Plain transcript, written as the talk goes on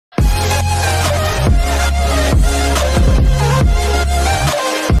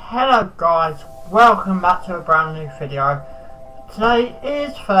Hello guys, welcome back to a brand new video. Today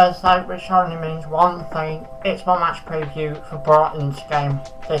is Thursday, which only means one thing: it's my match preview for Brighton's game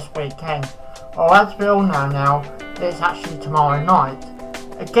this weekend. Or as we all know now, it's actually tomorrow night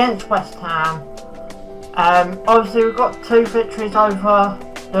against West Ham. Obviously we've got 2 victories over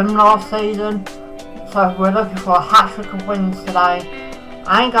them last season, so we're looking for a hat-trick of wins today.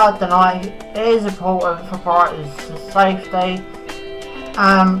 I ain't gonna deny it is important for Brighton's safety.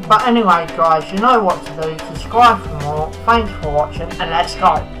 But anyway guys, you know what to do. Subscribe for more. Thanks for watching and let's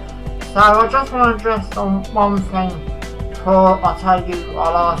go. So I just want to address on one thing before I tell you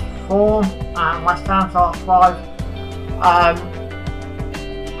our last 4 and West Ham's last 5.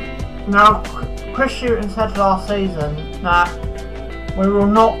 Now Chris Hughton said last season that we will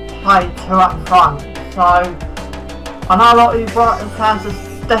not play 2 up front. So I know a lot of you Brighton fans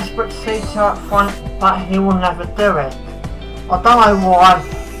are desperate to see 2 up front, but he will never do it. I don't know why,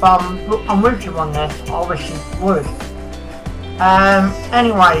 but I'm with you on this. I wish he would.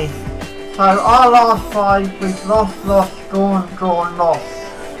 Anyway, so our last 5, we've lost, drawn, lost.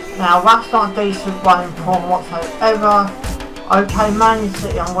 Now that's not a decent running form whatsoever. Okay, Man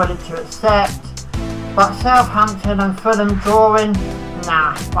City I'm willing to accept, but Southampton and Fulham drawing,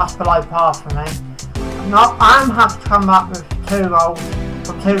 nah, that's below par for me. I'm happy to come back with 2 goals,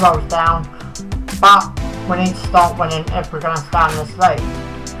 from 2 goals down, but we need to start winning if we're going to stay in this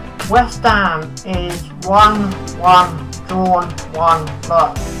league. West Ham is 1-1 drawn, 1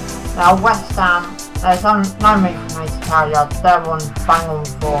 lost. Now West Ham, there's no need for me to tell you, they're on bang on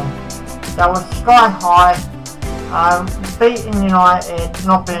form. They were sky high, beating United,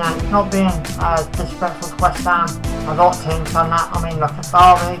 not being disrespectful to West Ham. A lot of teams done that. I mean, look at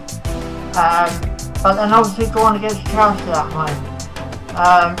Derby. But then obviously drawing against Chelsea at home.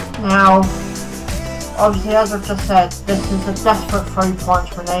 Now, obviously, as I've just said, this is a desperate 3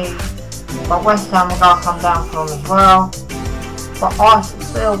 points we need, but West Ham will go come down for them as well. But I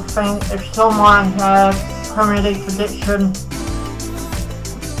still think, if you saw my Premier League prediction,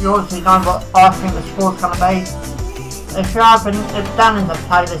 you obviously know what I think the score's going to be. If you haven't, it's down in the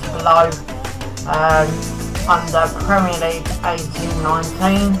playlist below, under Premier League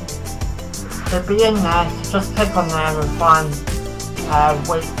 18-19. It'll be in there, so just click on there and find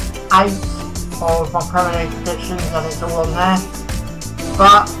week 8 of my Premier League predictions, and it's all on there.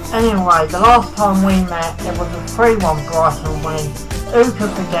 But anyway, the last time we met, it was a 3-1 Brighton win. Who could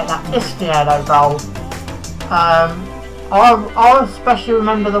forget that Izquierdo goal? I especially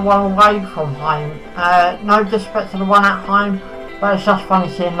remember the one away from home. No disrespect to the one at home, but it's just funny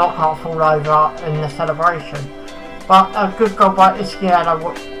seeing Knockout fall over in the celebration. But a good goal by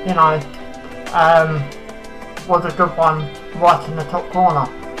Izquierdo, you know, was a good one right in the top corner.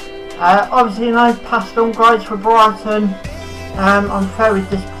 Obviously no pastel grades for Brighton. I'm very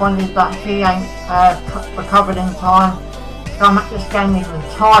disappointed that he ain't recovered in time to come at this game even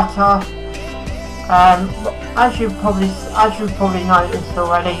tighter. As you've probably noticed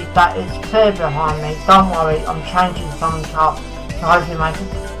already, that it's clear behind me. Don't worry, I'm changing something up to hopefully make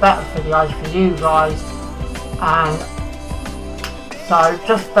it better videos for you guys. And so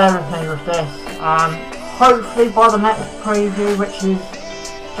just bear with me with this. Hopefully by the next preview, which is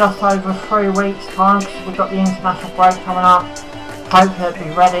just over 3 weeks time, because we've got the international break coming up, hopefully it'll be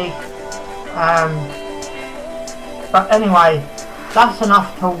ready. But anyway, that's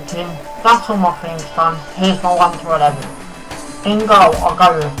enough talking. That's all my things done. Here's my 1 to 11. In goal, I'll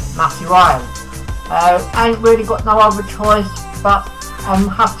go with Matthew Ryan. Ain't really got no other choice, but I'm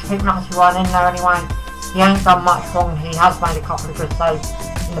happy to keep Matthew Ryan in there anyway. He ain't done much wrong. He has made a couple of good saves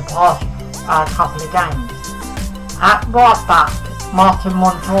in the past couple of games. At right back, Martin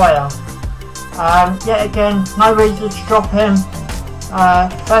Montoya. Yet again, no reason to drop him.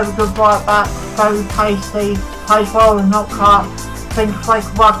 Very good right back, very pacey, plays well with Knockout. I think if they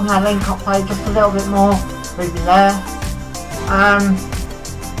could work on their link-up play just a little bit more, we'd be there.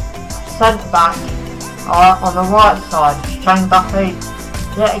 Centre back on the right side, Shane Duffy.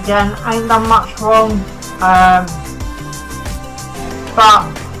 Yet again, ain't done much wrong.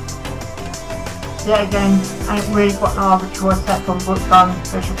 But yet again, ain't really got no other choice except from Brighton,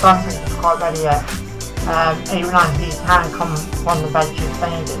 which I don't think is quite ready yet. Even though he can come on the bench if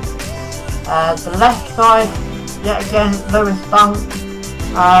needed. The left side, yet again, Lewis Dunk.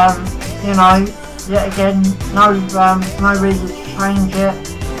 You know, yet again, no reason to change it.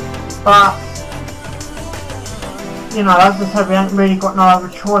 But you know, as I said, we ain't really got no other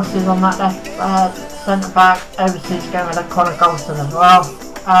choices on that left centre back. Overseas game with Connor Golson as well.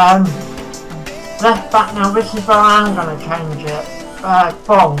 Left back now, this is where I am going to change it.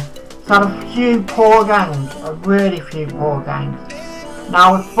 Bong. He's had a few poor games, a really few poor games.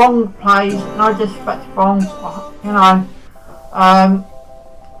 Now if Bong plays, no disrespect to Bong, you know,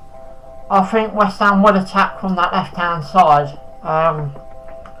 I think West Ham would attack from that left hand side.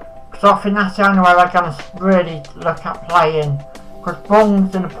 Because I think that's the only way they're going to really look at playing. Because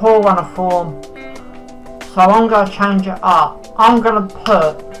Bong's in a poor run of form. So I'm going to change it up. I'm going to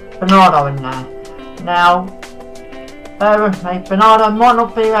put Bernardo in there. Now, bear with me, Bernardo might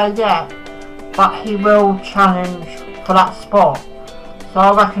not be there yet, but he will challenge for that spot. So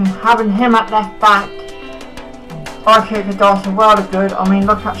I reckon having him at left back, I think it could do us a world of good. I mean,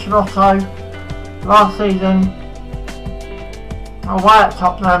 look at Charlotto last season, away at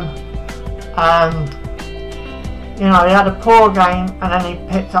Tottenham. You know, he had a poor game and then he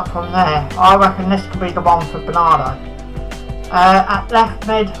picked up from there. I reckon this could be the one for Bernardo. At left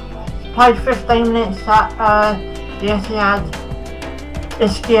mid, he played 15 minutes at the Etihad.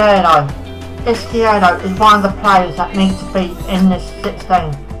 Izquierdo is one of the players that need to be in this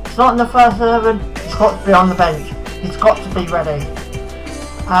 16. He's not in the first 11, he's got to be on the bench. He's got to be ready.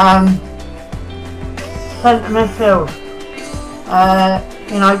 Centre midfield.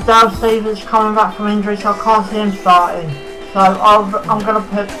 You know, Dale Stevens coming back from injury, so I can't see him starting. So I'm going to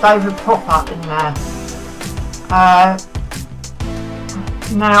put David Popper in there.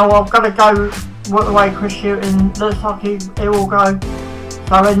 Now I've got to go with the way Chris Hughton looks like he will go.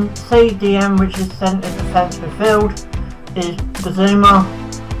 So in CDM, which is centre defence midfield, is Bazuma.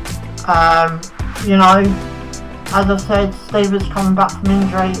 You know, as I said, Stevens coming back from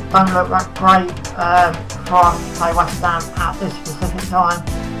injury, don't look that great for us to play West Ham at this specific time.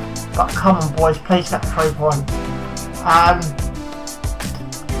 But come on boys, please get the 3 points.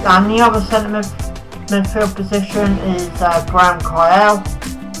 And the other centre midfield position is Graham Kyle.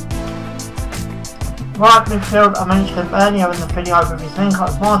 Right midfield, I mentioned him earlier in the video with his link up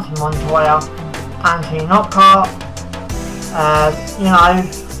with Martin Montoya, Anthony Knockhart. You know,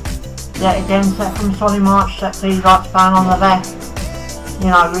 yet again set from Solly March, set these right span on the left. You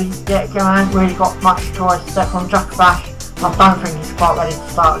know, we yet again haven't really got much choice. Set from Jakabash, I don't think he's quite ready to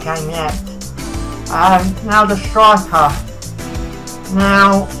start a game yet. Now the striker.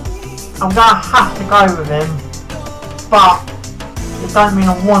 Now, I'm going to have to go with him, but it don't mean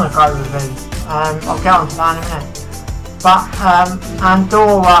I want to go with him. I'll get on to that in a minute. But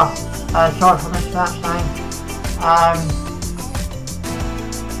Andorra, sorry if I mispronounced his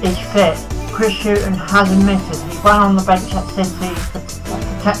name, is fit. Chris Hughton has admitted he went on the bench at City for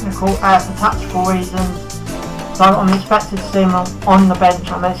tactical reasons. So I'm expected to see him on the bench.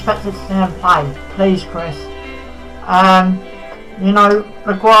 I'm expected to see him play. Please, Chris. You know,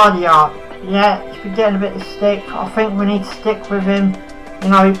 LaGuardia, yeah, he's been getting a bit of stick. I think we need to stick with him. You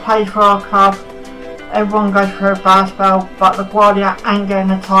know, he played for our club. Everyone goes through a bad spell, but LaGuardia ain't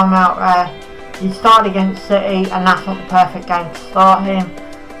getting a time out there. He started against City, and that's not the perfect game to start him,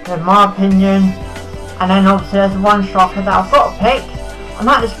 in my opinion. And then obviously there's one striker that I've got to pick, and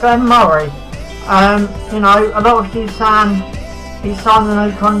that is Ben Murray. You know, a lot of you saying he signed a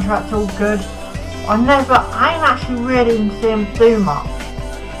new contract, all good. I ain't actually really seen him do much.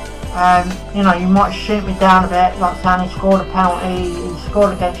 You know, you might shoot me down a bit, like saying he scored a penalty, he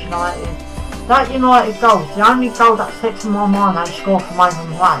scored against United. That United goal, the only goal that sticks in my mind that he scored from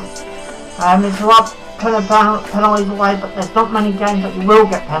open play. It's a lot putting penalties away, but there's not many games that you will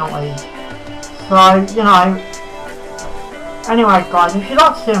get penalties. So, you know, anyway guys, if you'd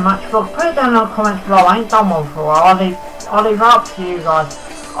like to see a match vlog, put it down in the comments below. I ain't done one for a while, I'll leave it up to you guys.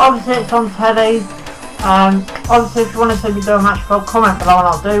 Obviously it's on telly. Obviously if you want to see me do a match vlog, comment below and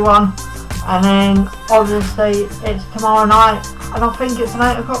I'll do one. And then obviously it's tomorrow night, and I think it's an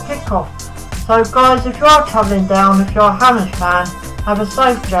 8 o'clock kickoff. So guys, if you are travelling down, if you're a Hammers fan, have a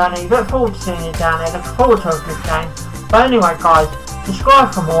safe journey. Look forward to seeing you down there, look forward to a good game. But anyway guys,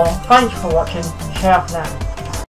 subscribe for more, thanks for watching, and share for now.